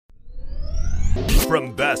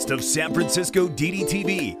From Best of San Francisco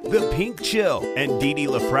DDTV, The Pink Chill, and Didi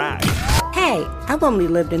LaFrac. Hey, I've only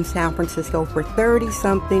lived in San Francisco for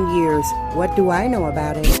 30-something years. What do I know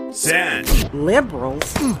about it? San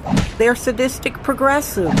Liberals? They're sadistic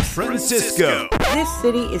progressives. Francisco. This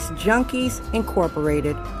city is Junkies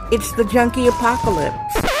Incorporated. It's the junkie apocalypse.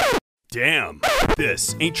 Damn,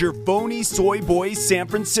 this ain't your phony soy boy San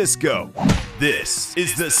Francisco. This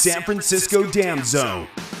is the San Francisco Dam Zone.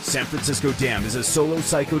 San Francisco Dam is a solo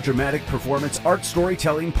psychodramatic performance art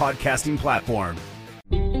storytelling podcasting platform.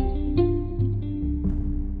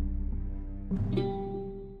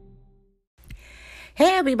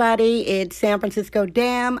 Hey everybody, it's San Francisco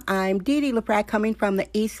Dam. I'm Didi LaFrac coming from the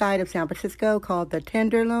east side of San Francisco called the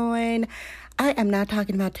Tenderloin. I am not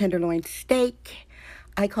talking about tenderloin steak.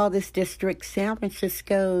 I call this district San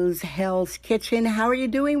Francisco's Hell's Kitchen. How are you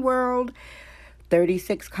doing, world?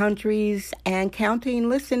 36 countries and counting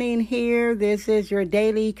listening here. This is your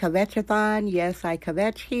daily kvetch-a-thon. Yes, I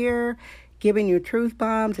kvetch here, giving you truth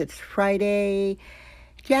bombs. It's Friday,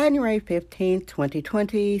 January 15th,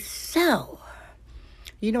 2020. So,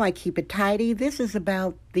 you know I keep it tidy. This is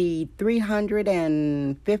about the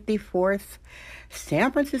 354th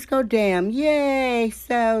San Francisco Dam. Yay!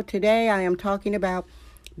 So today I am talking about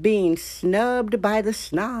being snubbed by the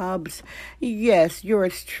snobs. Yes,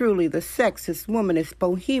 yours truly, the sexist, womanist,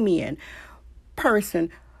 bohemian person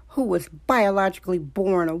who was biologically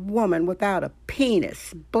born a woman without a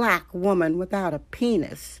penis, black woman without a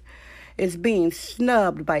penis, is being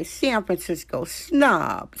snubbed by San Francisco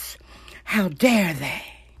snobs. How dare they?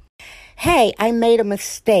 Hey, I made a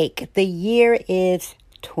mistake. The year is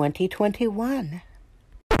 2021.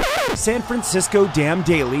 San Francisco Dam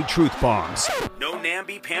Daily Truth Bombs. No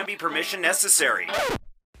namby-pamby permission necessary.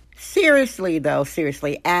 Seriously,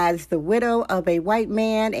 as the widow of a white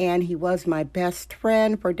man, and he was my best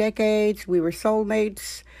friend for decades, we were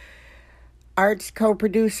soulmates, arts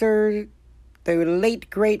co-producer, the late,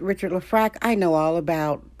 great Richard LaFrac, I know all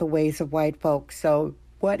about the ways of white folks, so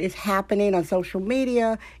what is happening on social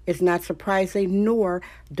media is not surprising, nor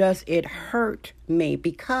does it hurt me,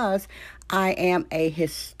 because I am a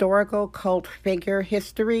historical cult figure.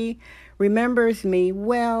 History remembers me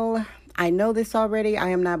well. I know this already. I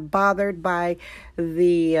am not bothered by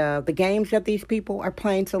the games that these people are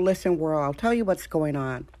playing. So listen, world, I'll tell you what's going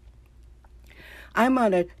on. I'm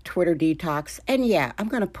on a Twitter detox, and yeah, I'm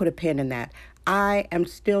going to put a pin in that. I am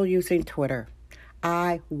still using Twitter.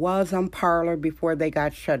 I was on Parler before they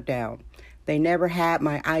got shut down. They never had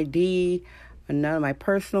my ID, none of my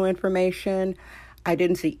personal information. I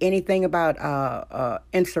didn't see anything about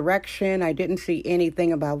insurrection. I didn't see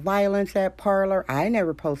anything about violence at Parler. I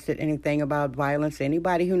never posted anything about violence.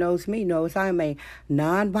 Anybody who knows me knows I'm a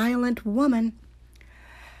nonviolent woman.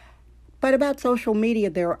 But about social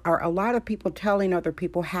media, there are a lot of people telling other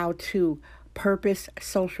people how to purpose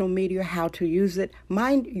social media, how to use it.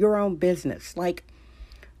 Mind your own business. Like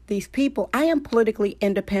these people, I am politically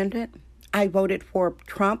independent. I voted for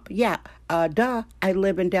Trump. Yeah, I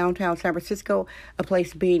live in downtown San Francisco, a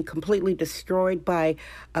place being completely destroyed by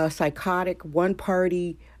psychotic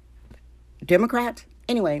one-party Democrats.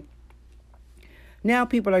 Anyway, now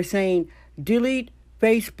people are saying, delete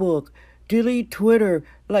Facebook, delete Twitter,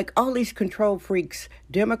 like all these control freaks,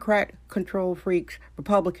 Democrat control freaks,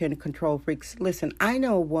 Republican control freaks. Listen, I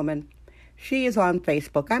know a woman. She is on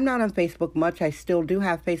Facebook. I'm not on Facebook much. I still do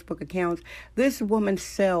have Facebook accounts. This woman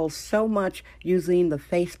sells so much using the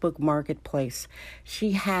Facebook marketplace.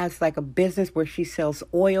 She has like a business where she sells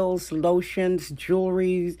oils, lotions,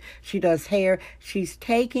 jewelry. She does hair. She's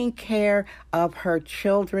taking care of her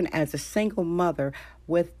children as a single mother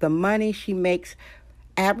with the money she makes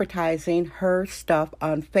advertising her stuff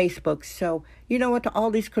on Facebook. So, you know what, to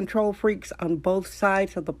all these control freaks on both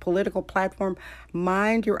sides of the political platform,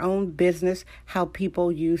 mind your own business how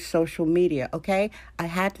people use social media, okay? I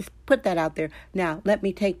had to put that out there. Now, let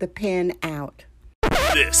me take the pen out.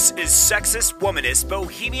 This is Sexist Womanist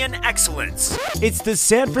Bohemian Excellence. It's the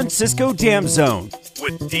San Francisco Dam Zone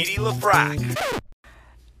with Didi LaFrac.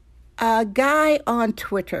 A guy on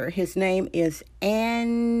Twitter, his name is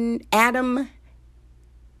Adam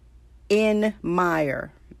N.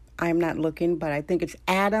 Meyer. I'm not looking, but I think it's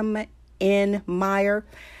Adam N. Meyer.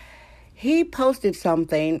 He posted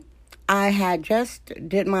something. I had just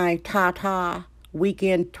did my Tata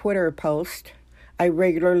weekend Twitter post. I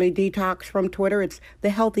regularly detox from Twitter. It's the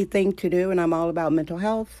healthy thing to do, and I'm all about mental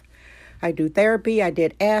health. I do therapy. I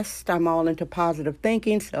did EST. I'm all into positive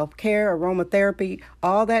thinking, self-care, aromatherapy,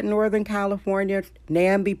 all that Northern California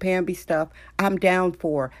namby-pamby stuff I'm down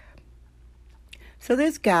for. So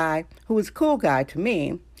this guy, who was a cool guy to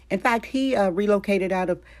me, In fact, he relocated out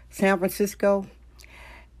of San Francisco.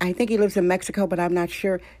 I think he lives in Mexico, but I'm not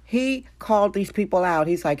sure. He called these people out.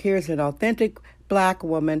 He's like, here's an authentic black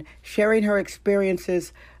woman sharing her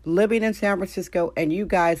experiences living in San Francisco, and you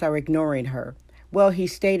guys are ignoring her. Well, he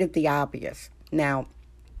stated the obvious. Now,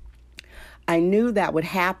 I knew that would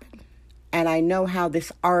happen, and I know how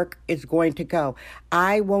this arc is going to go.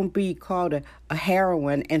 I won't be called a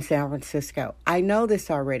heroine in San Francisco. I know this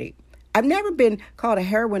already. I've never been called a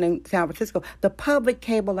heroine in San Francisco. The public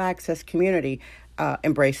cable access community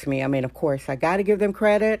embraced me. I mean, of course, I got to give them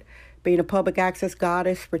credit. Being a public access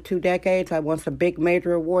goddess for 2 decades, I won some big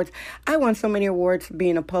major awards. I won so many awards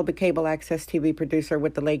being a public cable access TV producer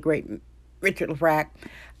with the late, great Richard Lafrac.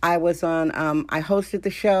 I was on, I hosted the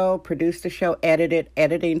show, produced the show,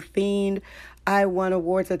 editing fiend. I won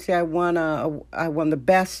awards. Let's say I won the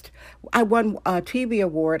best. I won a TV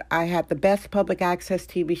award. I had the best public access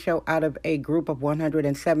TV show out of a group of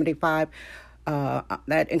 175.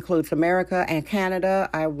 That includes America and Canada.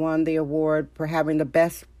 I won the award for having the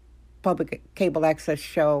best public cable access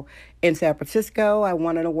show in San Francisco. I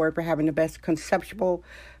won an award for having the best conceptual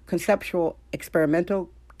experimental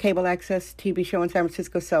cable access TV show in San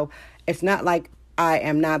Francisco. So it's not like I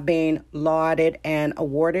am not being lauded and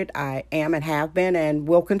awarded. I am and have been and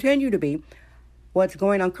will continue to be. What's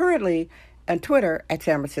going on currently on Twitter at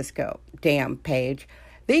San Francisco Damn page.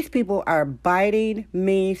 These people are biting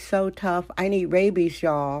me so tough. I need rabies,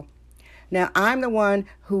 y'all. Now, I'm the one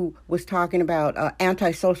who was talking about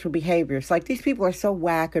antisocial behaviors. Like, these people are so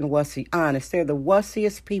whack and wussy, honest. They're the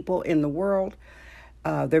wussiest people in the world.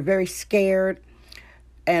 They're very scared.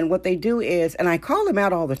 And what they do is, and I call them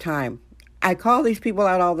out all the time. I call these people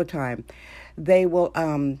out all the time. They will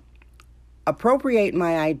appropriate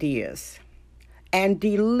my ideas and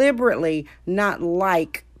deliberately not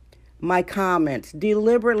like my comments,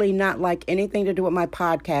 deliberately not like anything to do with my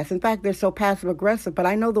podcast. In fact, they're so passive-aggressive, but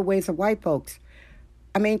I know the ways of white folks.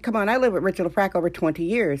 I mean, come on, I lived with Richard Lafrac over 20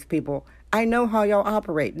 years, people. I know how y'all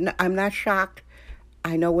operate. I'm not shocked.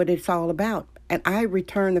 I know what it's all about, and I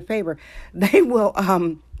return the favor. They will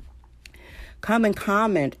come and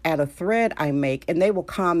comment at a thread I make, and they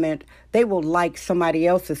will like somebody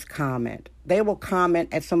else's comment. They will comment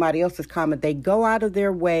at somebody else's comment. They go out of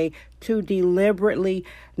their way to deliberately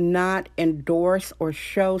not endorse or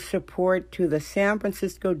show support to the San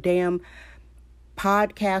Francisco Damn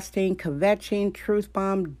podcasting, kvetching, truth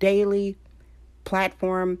bomb, daily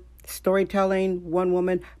platform, storytelling, one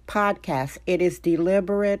woman podcast. It is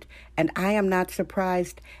deliberate, and I am not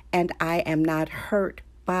surprised, and I am not hurt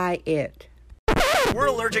by it. We're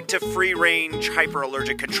allergic to free-range,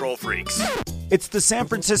 hyper-allergic control freaks. It's the San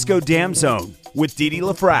Francisco Damn Zone with Dee Dee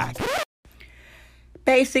Lafrac.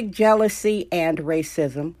 Basic jealousy and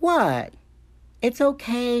racism. What? It's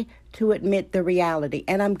okay to admit the reality,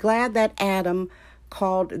 and I'm glad that Adam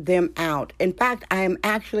called them out. In fact, I am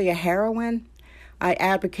actually a heroine. I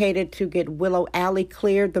advocated to get Willow Alley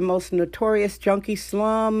cleared, the most notorious junkie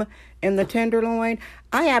slum in the Tenderloin.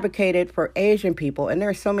 I advocated for Asian people, and there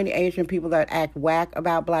are so many Asian people that act whack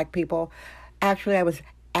about black people. Actually, I was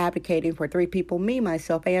advocating for 3 people, me,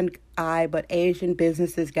 myself, and I, but Asian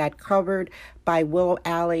businesses got covered by Willow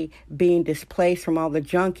Alley being displaced from all the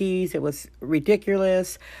junkies. It was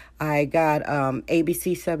ridiculous. I got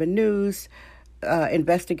ABC 7 News,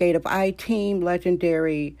 investigative I-team,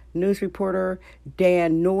 legendary news reporter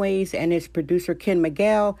Dan Noyes and his producer Ken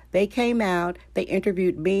Miguel. They came out, they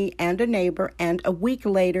interviewed me and a neighbor, and a week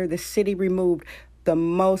later the city removed the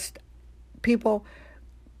most people.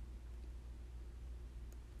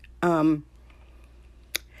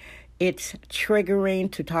 It's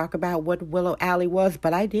triggering to talk about what Willow Alley was,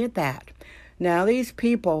 but I did that. Now, these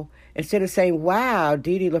people, instead of saying, wow,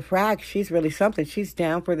 Dee Dee Lafrac, she's really something. She's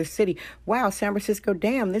down for the city. Wow, San Francisco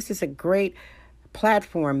Damn, this is a great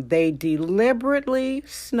platform. They deliberately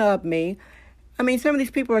snub me. I mean, some of these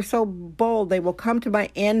people are so bold, they will come to my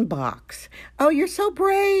inbox. Oh, you're so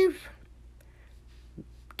brave.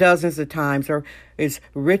 Dozens of times. Or is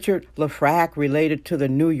Richard Lafrac related to the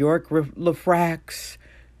New York Lafracs?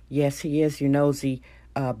 Yes, he is. You know, the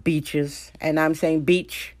beaches. And I'm saying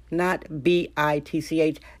beach, not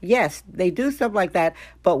B-I-T-C-H. Yes, they do stuff like that,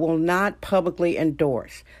 but will not publicly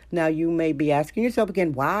endorse. Now, you may be asking yourself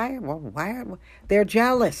again, why? Well, why? They're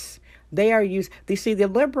jealous. They see the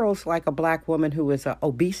liberals like a black woman who is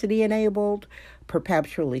obesity enabled,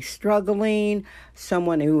 perpetually struggling,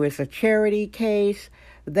 someone who is a charity case.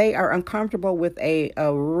 They are uncomfortable with a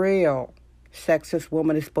real sexist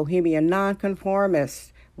womanist, bohemian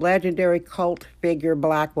nonconformist, legendary cult figure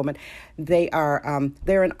black woman. They're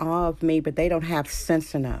in awe of me, but they don't have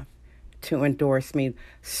sense enough to endorse me.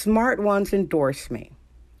 Smart ones endorse me.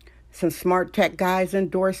 Some smart tech guys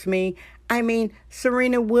endorse me. I mean,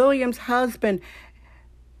 Serena Williams' husband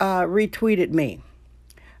retweeted me.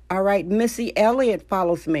 All right, Missy Elliott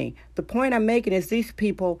follows me. The point I'm making is these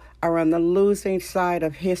people are on the losing side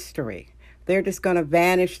of history. They're just going to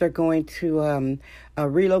vanish. They're going to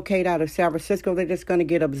relocate out of San Francisco. They're just going to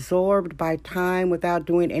get absorbed by time without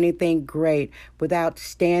doing anything great, without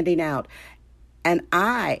standing out. And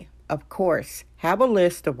I, of course, have a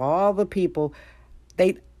list of all the people.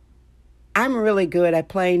 I'm really good at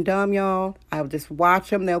playing dumb, y'all. I'll just watch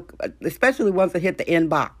them. They'll, especially the ones that hit the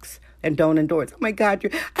inbox and don't endorse. Oh, my God,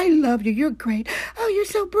 I love you. You're great. Oh, you're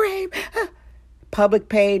so brave. Public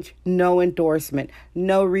page, no endorsement,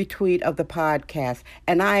 no retweet of the podcast.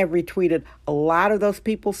 And I have retweeted a lot of those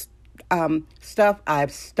people's stuff.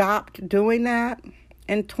 I've stopped doing that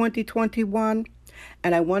in 2021.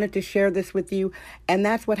 And I wanted to share this with you. And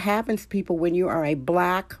that's what happens, people, when you are a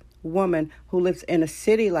Black woman who lives in a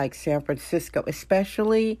city like San Francisco,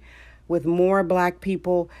 especially with more Black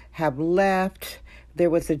people have left. There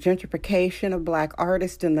was a gentrification of Black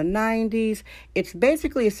artists in the 90s. It's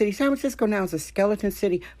basically a city. San Francisco now is a skeleton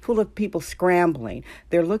city full of people scrambling.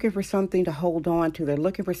 They're looking for something to hold on to. They're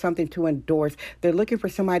looking for something to endorse. They're looking for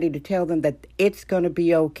somebody to tell them that it's going to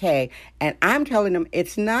be okay. And I'm telling them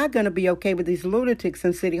it's not going to be okay with these lunatics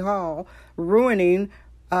in City Hall ruining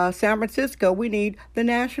San Francisco. We need the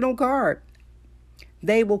National Guard.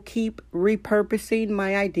 They will keep repurposing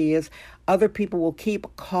my ideas. Other people will keep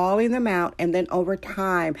calling them out. And then over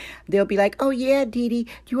time, they'll be like, oh, yeah, Dee Dee,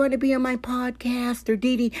 do you want to be on my podcast? Or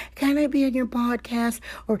Dee Dee, can I be on your podcast?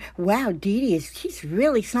 Or, wow, Dee Dee, she's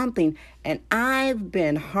really something. And I've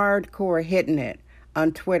been hardcore hitting it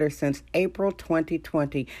on Twitter since April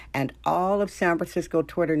 2020. And all of San Francisco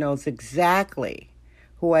Twitter knows exactly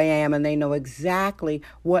who I am, and they know exactly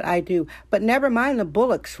what I do. But never mind the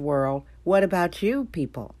Bullock swirl. What about you,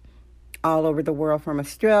 people? All over the world, from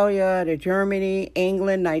Australia to Germany,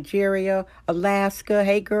 England, Nigeria, Alaska,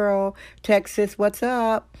 hey girl, Texas, what's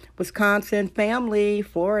up? Wisconsin, family,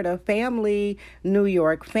 Florida, family, New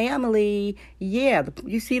York, family. Yeah,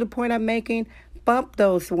 you see the point I'm making? Bump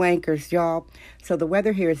those wankers, y'all. So the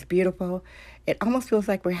weather here is beautiful. It almost feels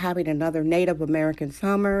like we're having another Native American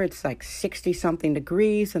summer. It's like 60-something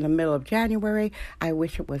degrees in the middle of January. I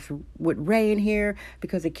wish it would rain here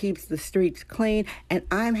because it keeps the streets clean. And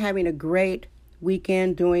I'm having a great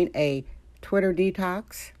weekend doing a Twitter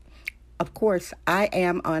detox. Of course, I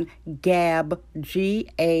am on Gab,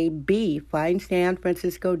 G-A-B. Find San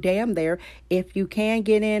Francisco Dam there if you can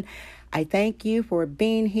get in. I thank you for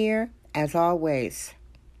being here, as always.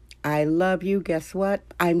 I love you. Guess what?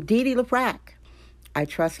 I'm Dee Dee LaFrac. I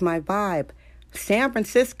trust my vibe. San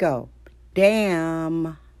Francisco.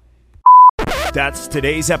 Damn. That's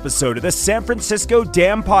today's episode of the San Francisco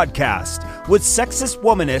Damn Podcast with sexist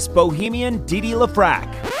womanist bohemian Dee Dee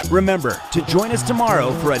LaFrac. Remember to join us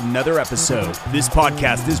tomorrow for another episode. This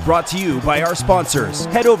podcast is brought to you by our sponsors.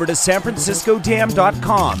 Head over to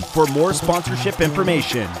sanfranciscodam.com for more sponsorship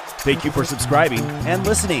information. Thank you for subscribing and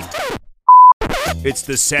listening. It's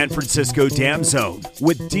the San Francisco Dam Zone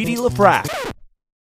with Dee Dee LaFrac.